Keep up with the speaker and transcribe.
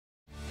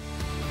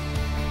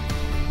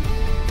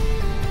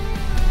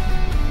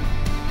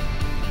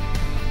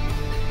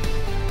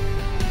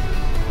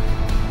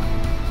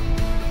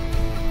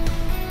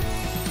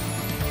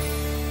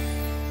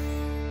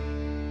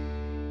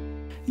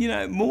You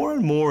know, more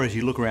and more as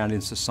you look around in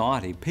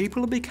society,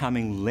 people are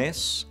becoming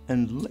less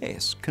and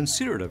less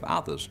considerate of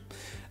others.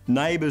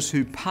 Neighbours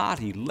who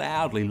party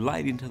loudly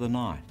late into the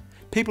night.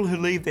 People who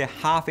leave their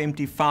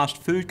half-empty fast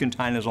food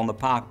containers on the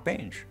park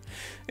bench.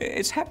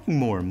 It's happening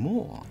more and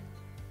more.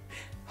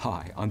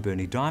 Hi, I'm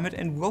Bernie Diamond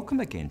and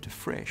welcome again to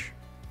Fresh.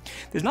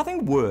 There's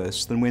nothing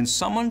worse than when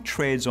someone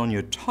treads on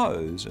your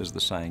toes, as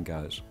the saying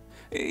goes.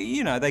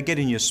 You know, they get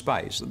in your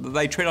space,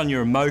 they tread on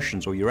your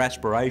emotions or your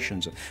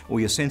aspirations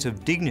or your sense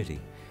of dignity.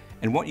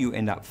 And what you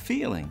end up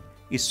feeling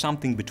is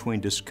something between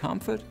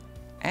discomfort,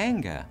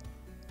 anger,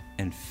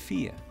 and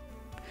fear.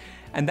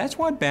 And that's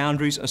why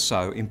boundaries are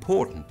so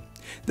important.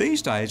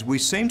 These days, we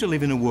seem to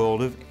live in a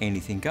world of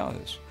anything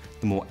goes.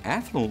 The more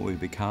affluent we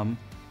become,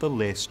 the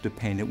less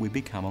dependent we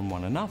become on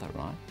one another,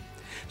 right?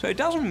 So it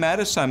doesn't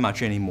matter so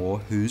much anymore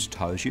whose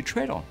toes you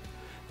tread on.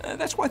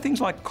 That's why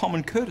things like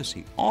common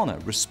courtesy, honour,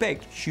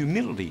 respect,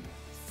 humility,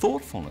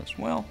 thoughtfulness,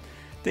 well,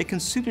 they're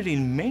considered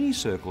in many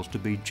circles to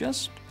be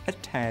just a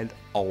tad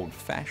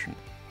old-fashioned.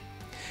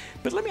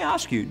 But let me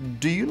ask you,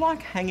 do you like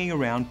hanging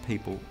around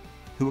people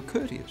who are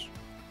courteous?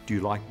 Do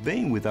you like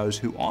being with those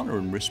who honour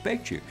and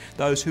respect you,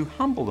 those who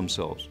humble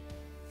themselves?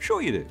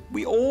 Sure you do.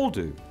 We all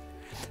do.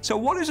 So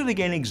what is it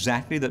again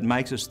exactly that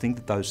makes us think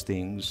that those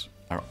things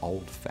are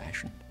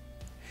old-fashioned?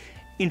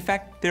 In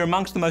fact, they're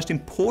amongst the most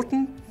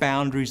important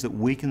boundaries that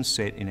we can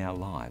set in our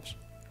lives.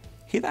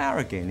 Here they are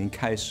again in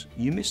case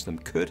you missed them.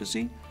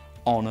 Courtesy,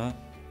 honour,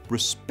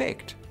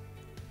 respect,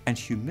 and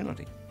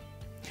humility.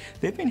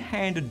 They've been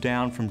handed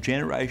down from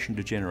generation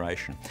to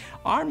generation.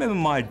 I remember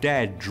my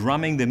dad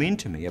drumming them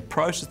into me, a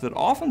process that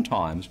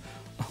oftentimes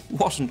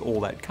wasn't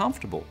all that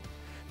comfortable.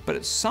 But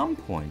at some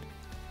point,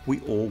 we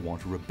all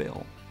want to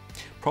rebel.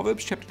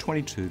 Proverbs chapter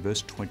 22,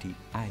 verse 28.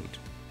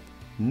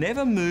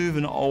 Never move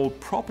an old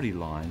property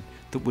line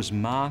that was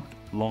marked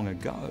long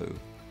ago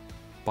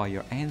by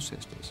your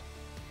ancestors.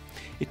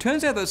 It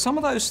turns out that some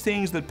of those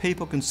things that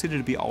people consider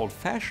to be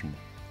old-fashioned,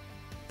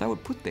 they were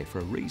put there for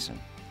a reason.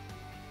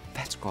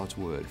 That's God's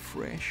word,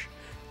 fresh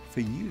for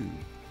you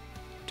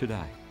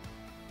today.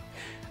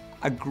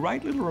 A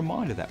great little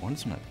reminder, that one,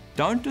 isn't it?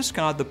 Don't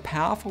discard the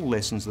powerful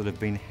lessons that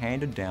have been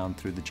handed down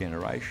through the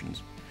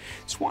generations.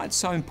 It's why it's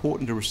so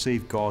important to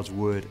receive God's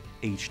word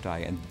each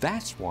day, and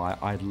that's why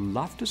I'd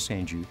love to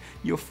send you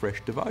your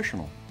fresh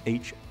devotional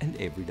each and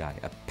every day.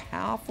 A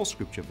powerful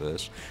scripture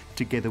verse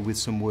together with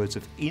some words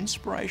of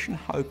inspiration,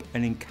 hope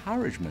and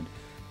encouragement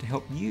to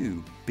help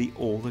you be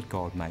all that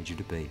God made you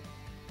to be.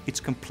 It's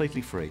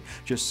completely free.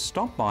 Just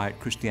stop by at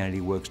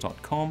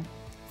christianityworks.com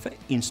for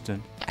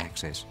instant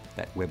access.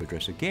 That web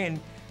address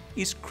again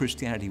is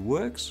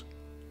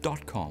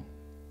christianityworks.com.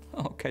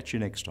 I'll catch you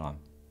next time.